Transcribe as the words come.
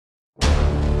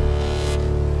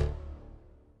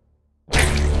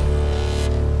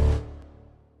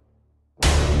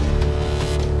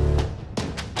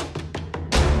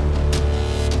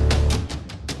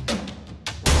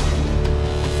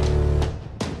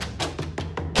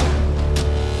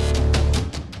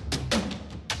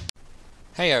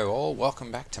Heyo all,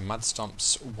 welcome back to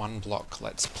Mudstomp's One Block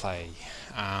Let's Play.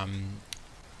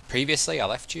 Previously I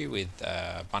left you with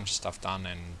a bunch of stuff done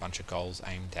and a bunch of goals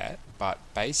aimed at, but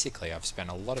basically I've spent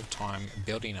a lot of time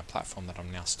building a platform that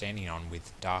I'm now standing on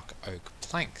with dark oak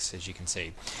planks, as you can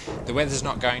see. The weather's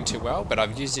not going too well, but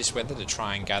I've used this weather to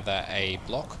try and gather a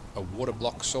water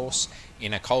block source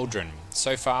in a cauldron.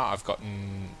 So far I've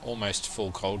gotten almost full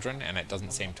cauldron and it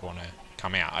doesn't seem to want to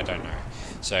come out, I don't know.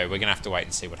 So we're gonna have to wait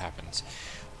and see what happens.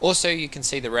 Also, you can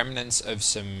see the remnants of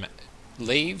some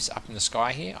leaves up in the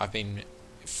sky here. I've been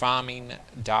farming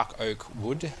dark oak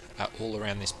wood all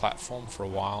around this platform for a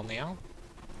while now.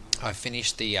 I've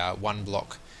finished the one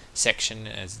block section,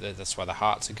 that's why the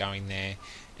hearts are going there,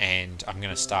 and I'm going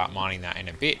to start mining that in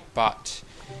a bit. But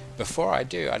before I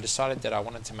do, I decided that I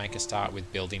wanted to make a start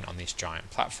with building on this giant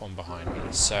platform behind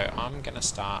me. So I'm going to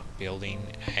start building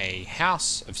a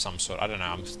house of some sort. I don't know,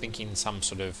 I'm thinking some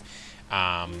sort of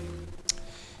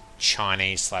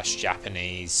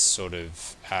Chinese/Japanese sort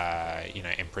of,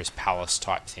 Empress Palace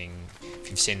type thing.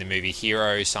 If you've seen the movie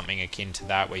Hero, something akin to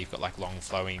that, where you've got like long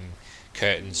flowing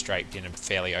curtains draped in a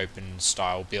fairly open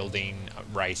style building,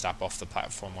 raised up off the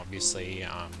platform, obviously,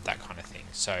 that kind of thing.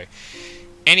 So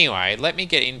anyway, let me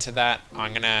get into that.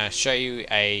 I'm going to show you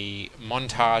a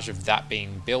montage of that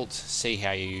being built, see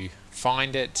how you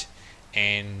find it,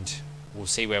 and we'll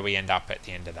see where we end up at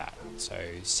the end of that. So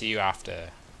see you after.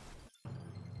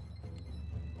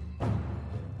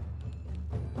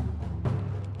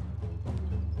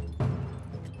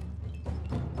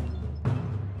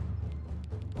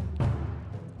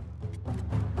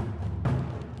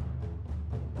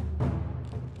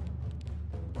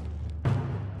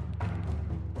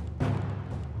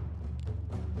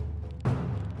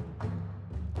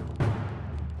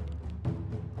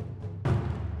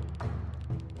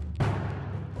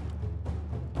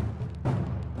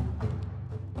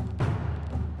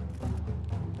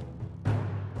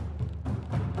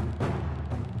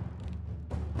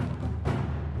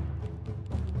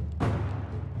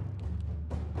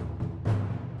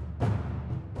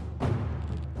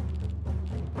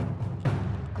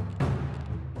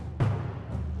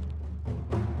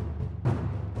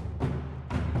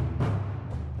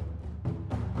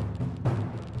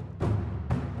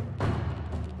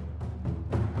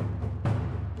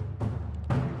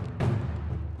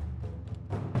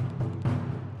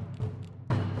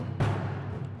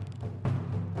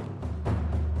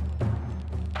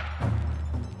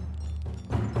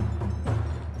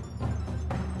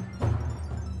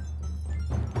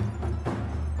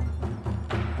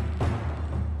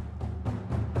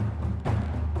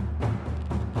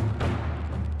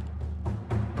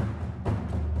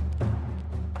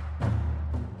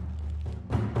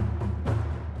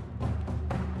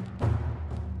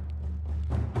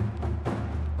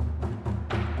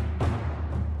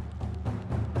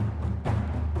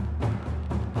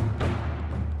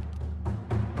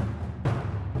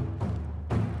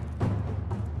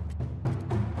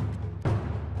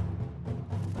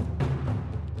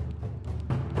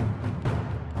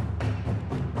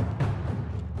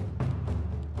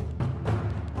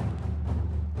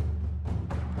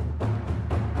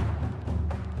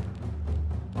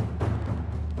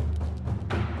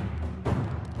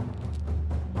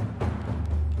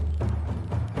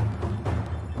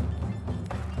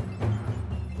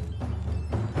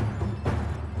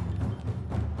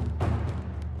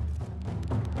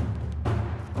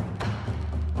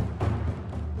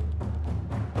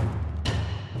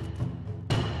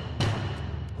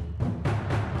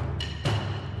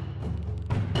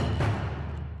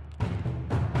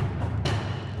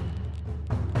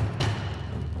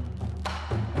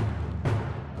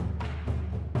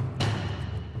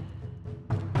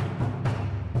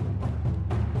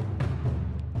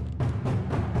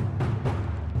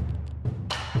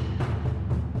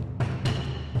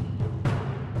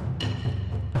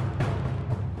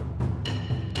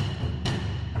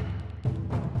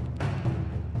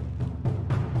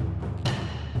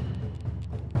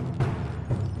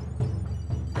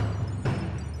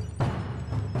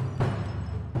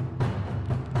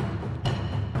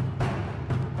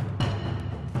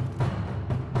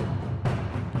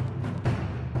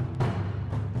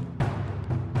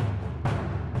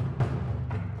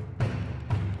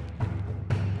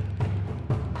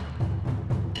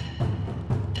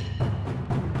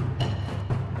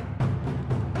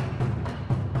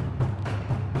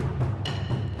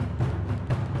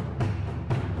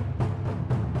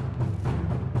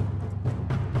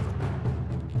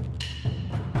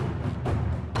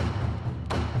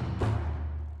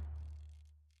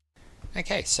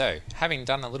 Okay, so having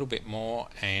done a little bit more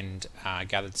and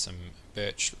gathered some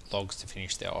birch logs to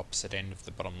finish the opposite end of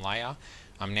the bottom layer.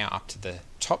 I'm now up to the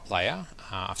top layer.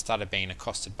 I've started being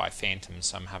accosted by phantoms,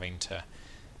 so I'm having to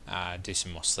do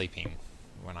some more sleeping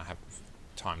when I have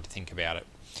time to think about it.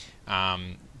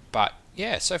 But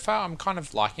yeah, so far I'm kind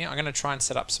of liking it. I'm going to try and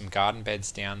set up some garden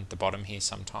beds down the bottom here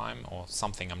sometime, or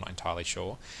something, I'm not entirely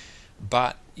sure.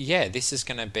 But yeah, this is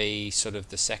going to be sort of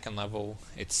the second level.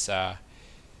 It's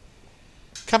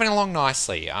coming along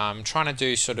nicely. I'm trying to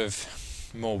do sort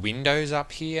of more windows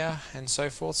up here and so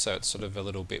forth, so it's sort of a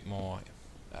little bit more,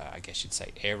 I guess you'd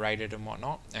say, aerated and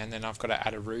whatnot. And then I've got to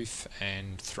add a roof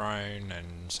and throne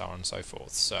and so on and so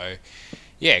forth. So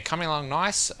yeah, coming along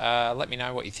nice. Let me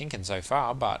know what you're thinking so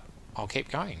far, but I'll keep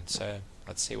going. So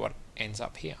let's see what ends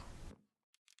up here.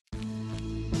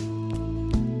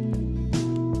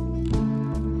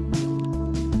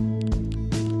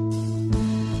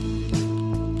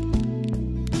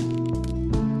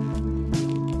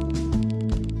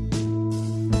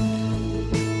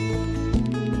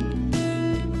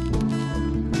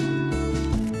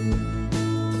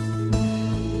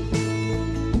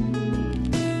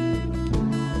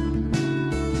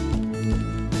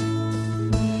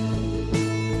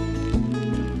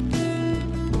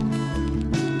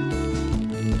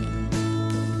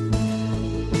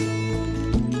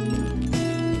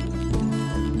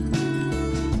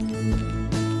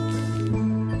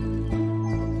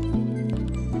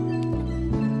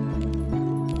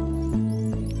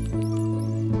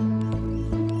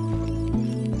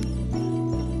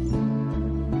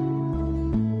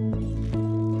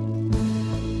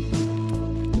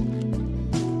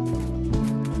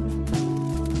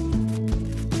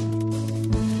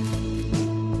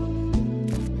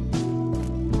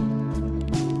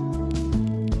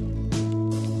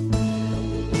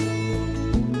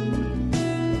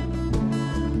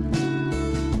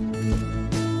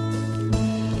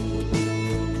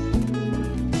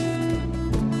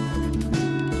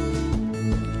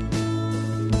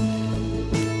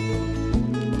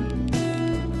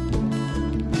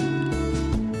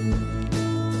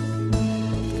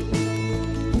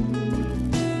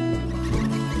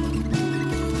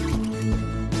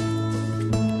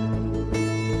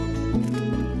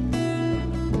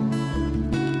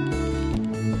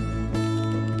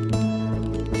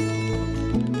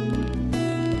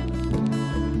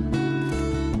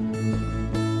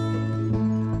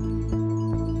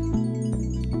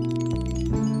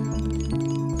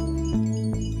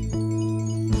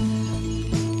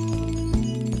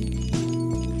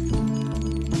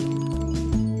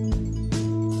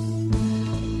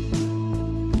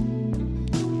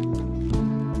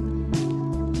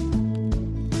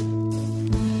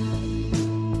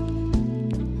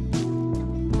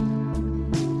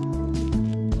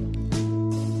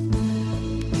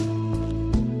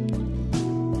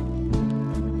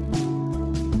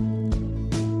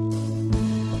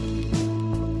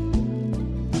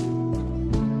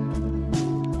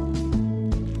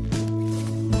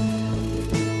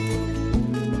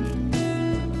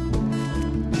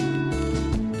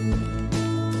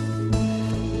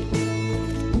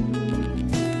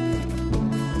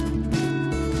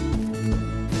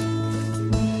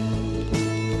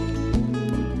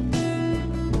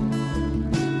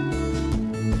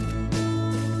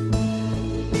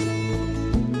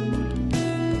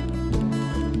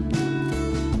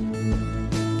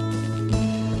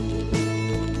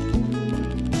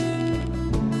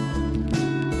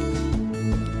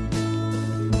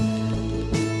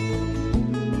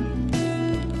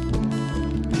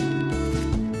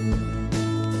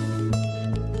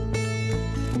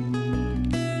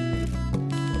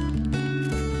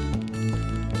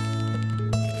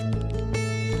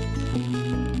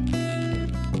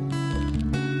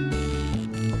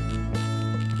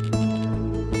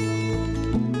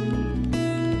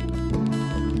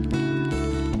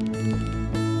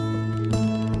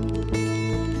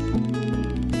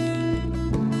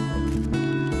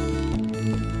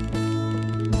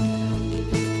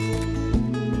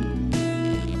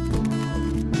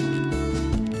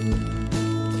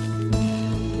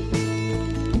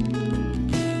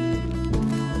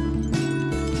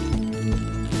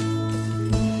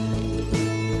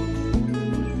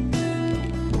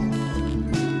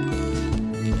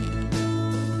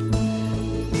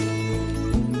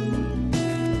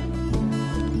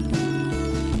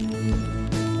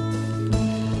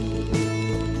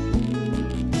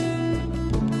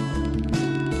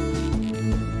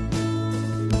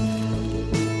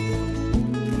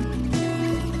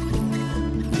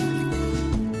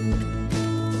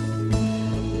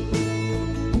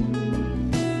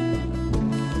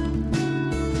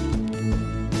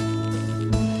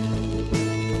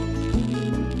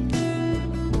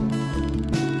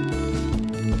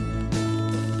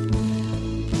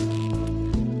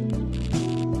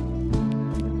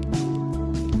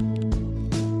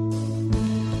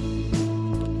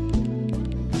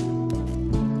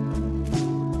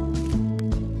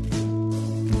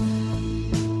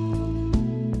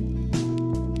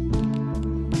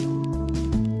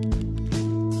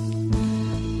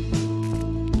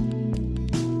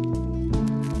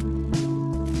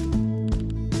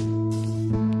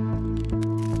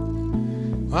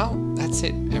 Well, that's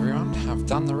it, everyone. I've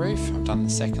done the roof, I've done the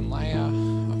second layer,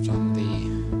 I've done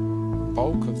the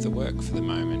bulk of the work for the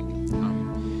moment.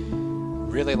 I'm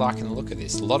really liking the look of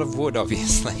this. A lot of wood,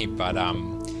 obviously, but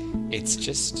it's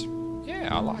just, yeah,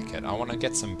 I like it. I want to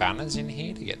get some banners in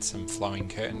here to get some flowing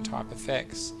curtain type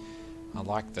effects. I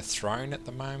like the throne at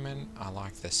the moment. I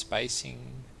like the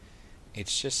spacing.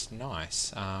 It's just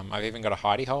nice. I've even got a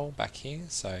hidey hole back here,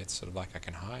 so it's sort of like I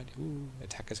can hide. Ooh,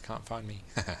 attackers can't find me.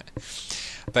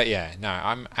 But yeah, no,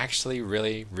 I'm actually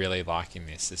really, really liking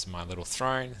this. This is my little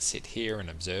throne. Sit here and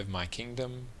observe my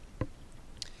kingdom.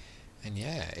 And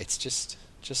yeah, it's just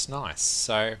nice.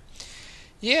 So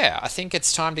yeah, I think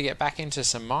it's time to get back into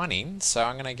some mining. So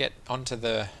I'm going to get onto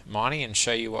the mining and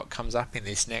show you what comes up in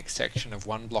this next section of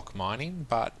one block mining.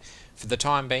 But for the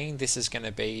time being, this is going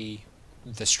to be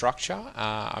the structure.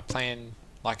 I plan,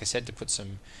 like I said, to put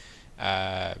some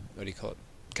what do you call it,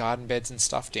 garden beds and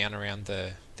stuff down around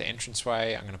the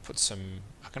entranceway. I'm going to put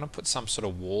some sort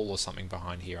of wall or something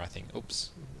behind here, I think. Oops,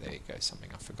 there you go, something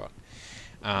I forgot.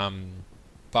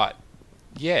 But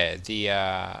yeah,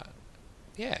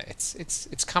 yeah,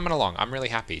 it's coming along. I'm really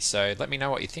happy. So let me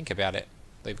know what you think about it.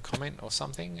 Leave a comment or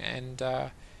something, and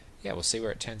yeah, we'll see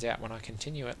where it turns out when I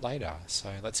continue it later.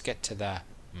 So let's get to the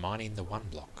mining the one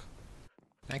block.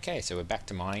 Okay, so we're back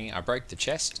to mining. I broke the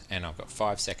chest and I've got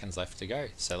 5 seconds left to go.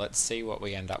 So let's see what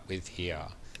we end up with here.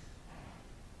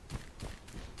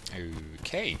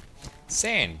 Okay,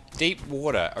 sand, deep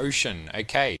water, ocean,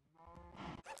 okay.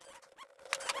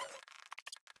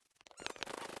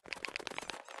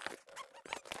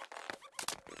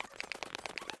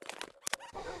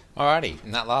 Alrighty,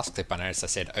 in that last clip I noticed I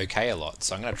said okay a lot,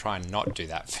 so I'm going to try and not do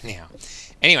that for now.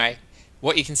 Anyway,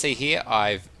 what you can see here,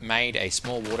 I've made a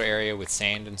small water area with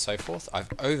sand and so forth. I've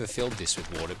overfilled this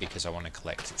with water because I want to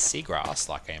collect seagrass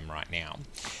like I am right now,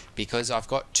 because I've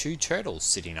got 2 turtles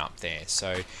sitting up there.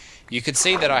 So you could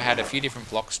see that I had a few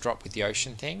different blocks drop with the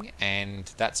ocean thing, and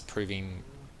that's proving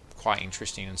quite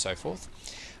interesting and so forth.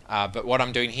 But what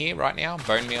I'm doing here right now,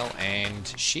 bone meal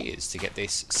and shears to get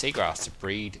this seagrass to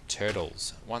breed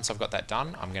turtles. Once I've got that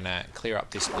done, I'm going to clear up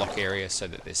this block area so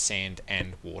that there's sand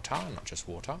and water, not just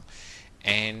water.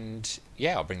 And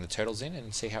yeah, I'll bring the turtles in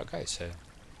and see how it goes. So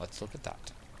let's look at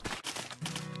that.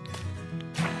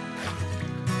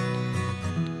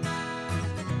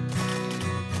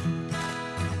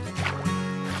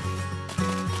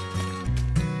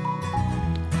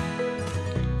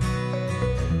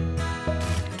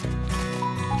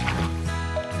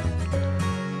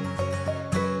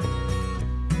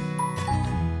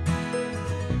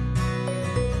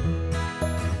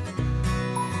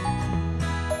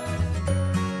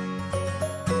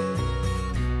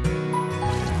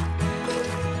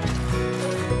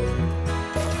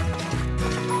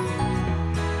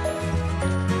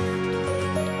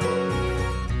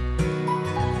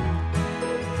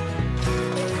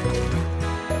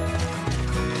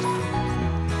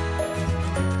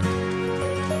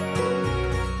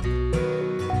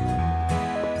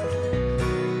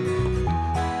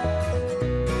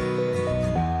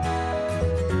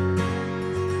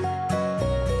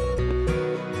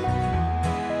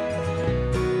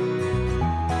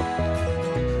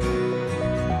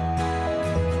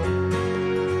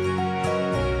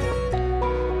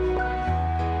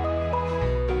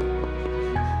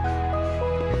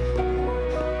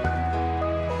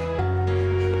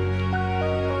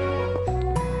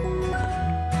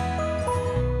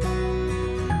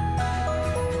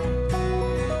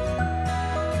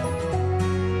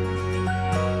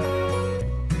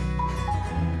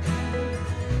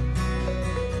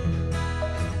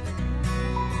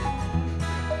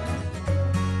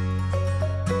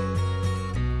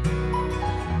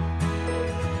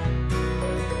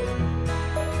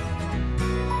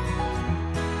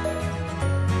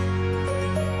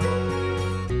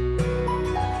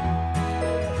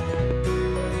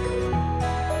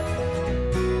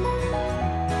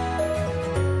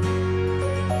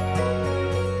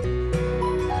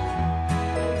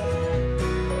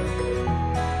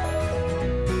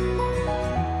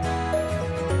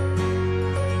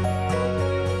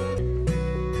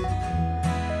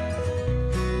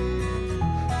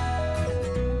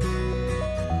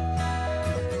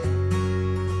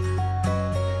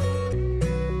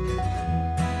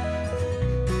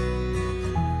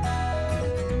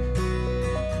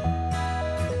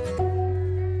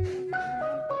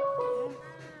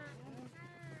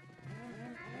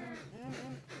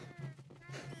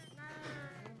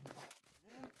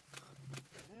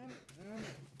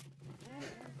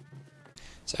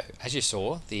 So as you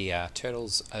saw, the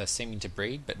turtles are seeming to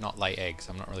breed but not lay eggs.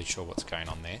 I'm not really sure what's going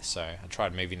on there, so I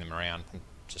tried moving them around and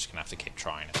just gonna have to keep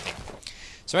trying, I think.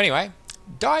 So anyway,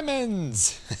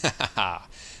 diamonds!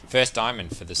 First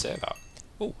diamond for the server.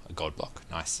 Oh, a gold block,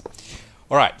 nice.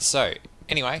 Alright, so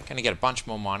anyway, gonna get a bunch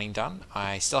more mining done.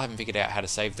 I still haven't figured out how to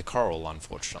save the coral,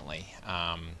 unfortunately.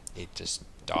 It just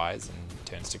dies and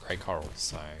turns to grey coral,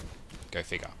 so go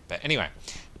figure. But anyway,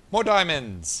 more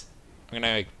diamonds! I'm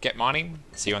gonna get mining,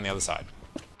 see you on the other side.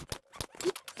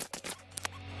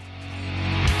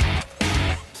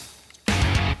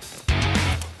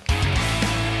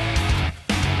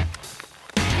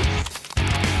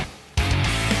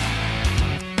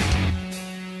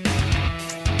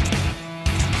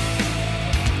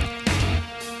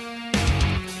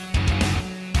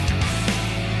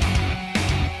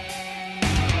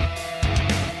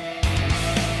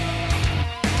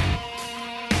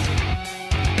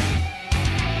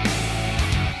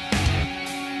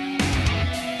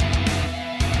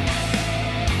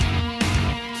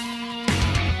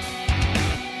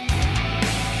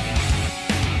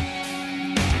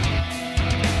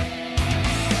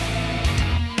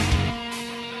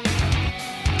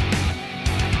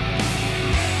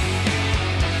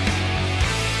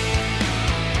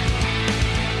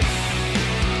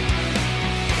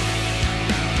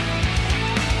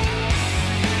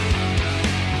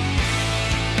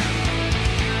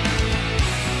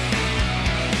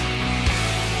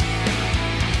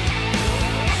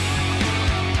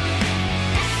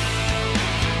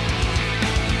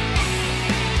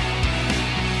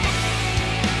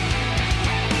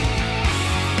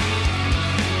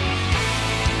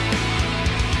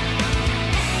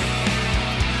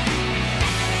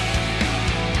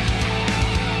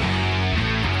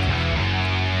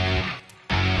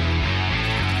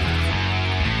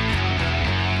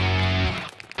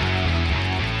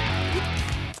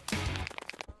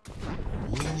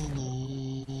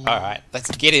 Alright,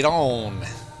 let's get it on!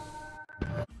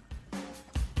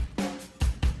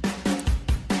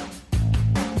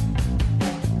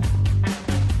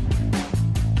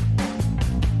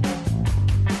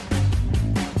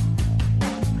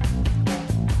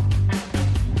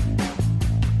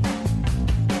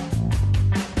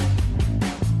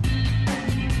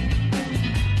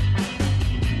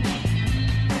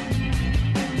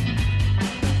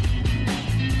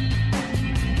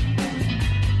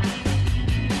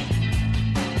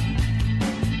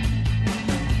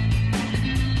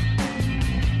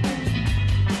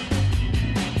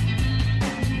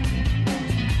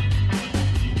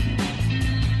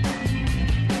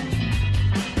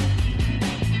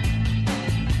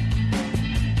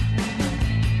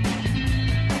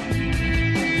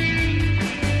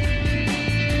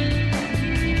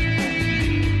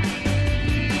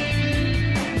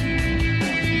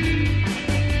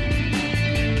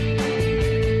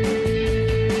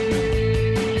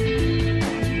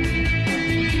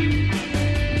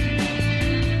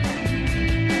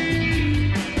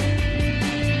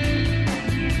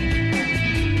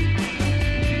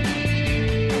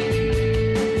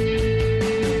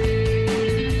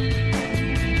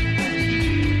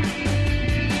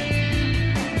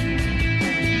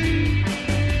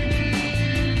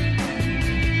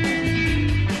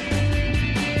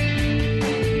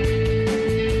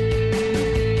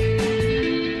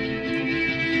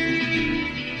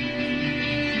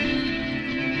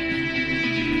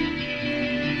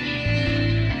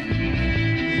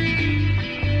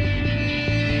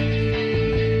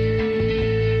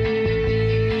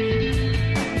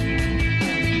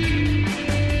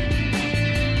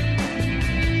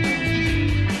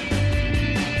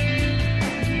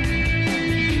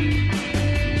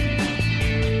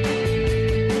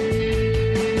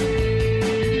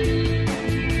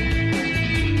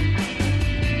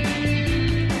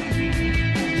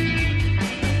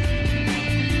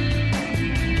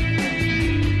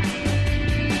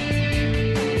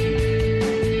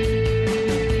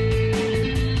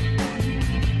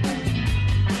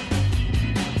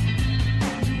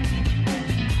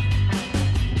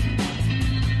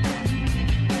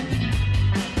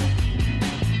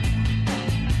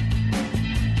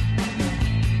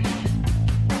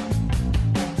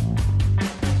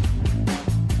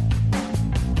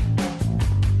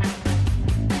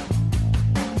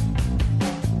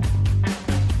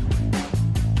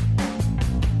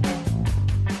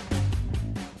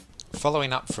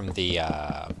 Following up from the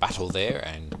battle there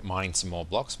and mining some more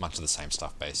blocks, much of the same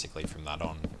stuff basically from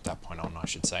that point on, I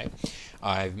should say.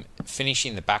 I'm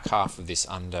finishing the back half of this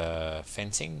under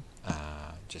fencing,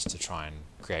 just to try and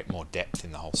create more depth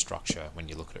in the whole structure when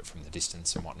you look at it from the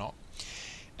distance and whatnot.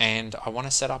 And I want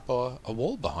to set up a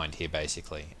wall behind here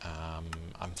basically.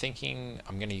 I'm thinking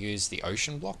I'm going to use the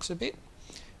ocean blocks a bit,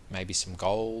 maybe some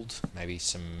gold, maybe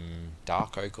some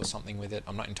dark oak or something with it.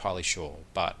 I'm not entirely sure,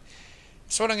 but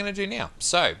that's what I'm going to do now.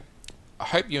 So I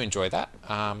hope you enjoy that.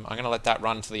 I'm going to let that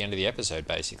run to the end of the episode,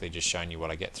 basically just showing you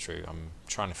what I get through. I'm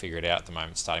trying to figure it out at the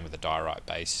moment, starting with a diorite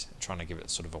base, trying to give it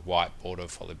sort of a white border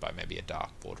followed by maybe a dark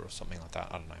border or something like that.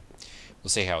 I don't know. We'll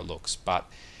see how it looks. But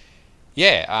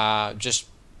yeah, just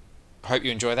hope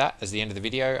you enjoy that as the end of the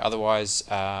video. Otherwise,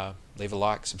 leave a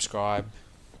like, subscribe,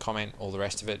 comment, all the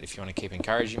rest of it if you want to keep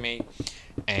encouraging me.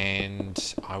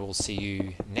 And I will see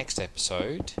you next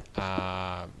episode.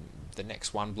 The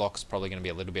next one block is probably going to be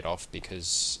a little bit off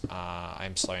because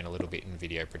I'm slowing a little bit in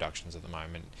video productions at the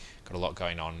moment. Got a lot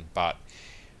going on, but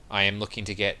I am looking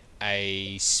to get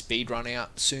a speed run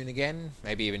out soon again,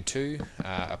 maybe even two.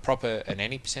 An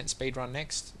any % speed run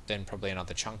next, then probably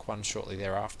another chunk one shortly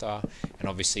thereafter, and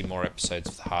obviously more episodes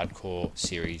of the hardcore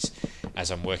series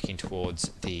as I'm working towards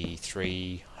the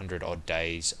 300 odd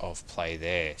days of play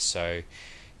there. So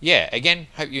yeah, again,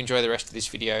 hope you enjoy the rest of this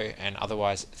video, and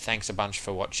otherwise, thanks a bunch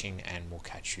for watching, and we'll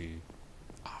catch you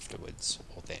afterwards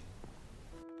or then.